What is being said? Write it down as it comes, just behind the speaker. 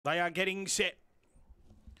They are getting set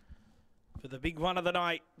for the big one of the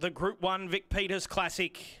night, the Group 1 Vic Peters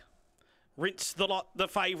Classic. Rinse the Lot, the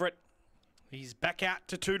favourite. He's back out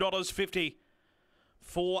to $2.50.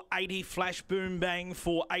 $4.80 Flash Boom Bang,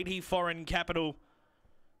 $4.80 Foreign Capital.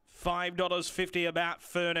 $5.50 About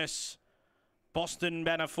Furnace. Boston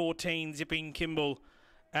Banner 14, Zipping Kimball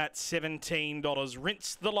at $17.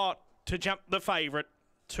 Rinse the Lot to jump the favourite,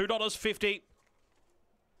 $2.50.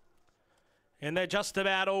 And they're just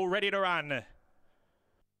about all ready to run.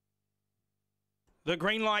 The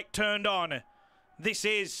green light turned on. This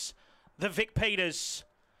is the Vic Peters.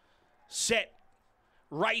 Set.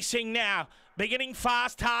 Racing now. Beginning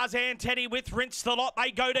fast, Tarzan Teddy with Rinse the Lot.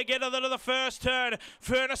 They go together to the first turn.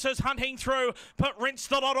 Furnace is hunting through, but Rinse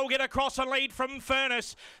the Lot will get across and lead from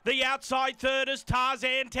Furnace. The outside third is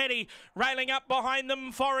Tarzan Teddy. Railing up behind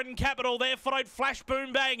them, Foreign Capital. There followed Flash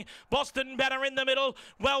Boom Bang. Boston Banner in the middle.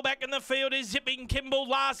 Well back in the field is Zipping Kimball.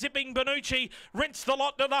 Last Zipping Benucci. Rinse the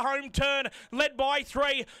Lot to the home turn. Led by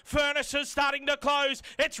 3. Furnace is starting to close.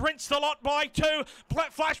 It's Rinse the Lot by 2.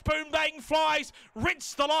 Flash Boom Bang flies.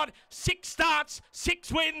 Rinse the Lot. 6 starts,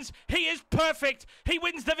 6 wins. He is perfect. He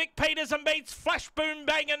wins the Vic Peters and beats Flash Boom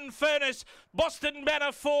Bang and Furnace. Boston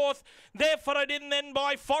Banner 4th. They're followed in then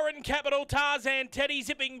by Foreign Capital, Tarzan Teddy,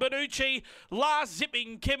 Zipping Benucci, last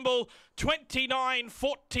Zipping Kimball.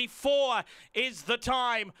 29.44 is the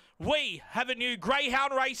time. We have a new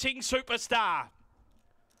Greyhound Racing superstar.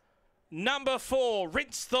 Number 4,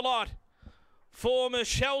 Rinse the Lot for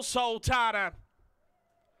Michelle Sultana.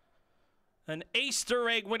 An Easter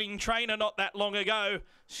egg winning trainer not that long ago.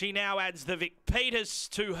 She now adds the Vic Peters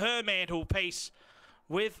to her mantelpiece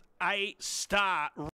with a star.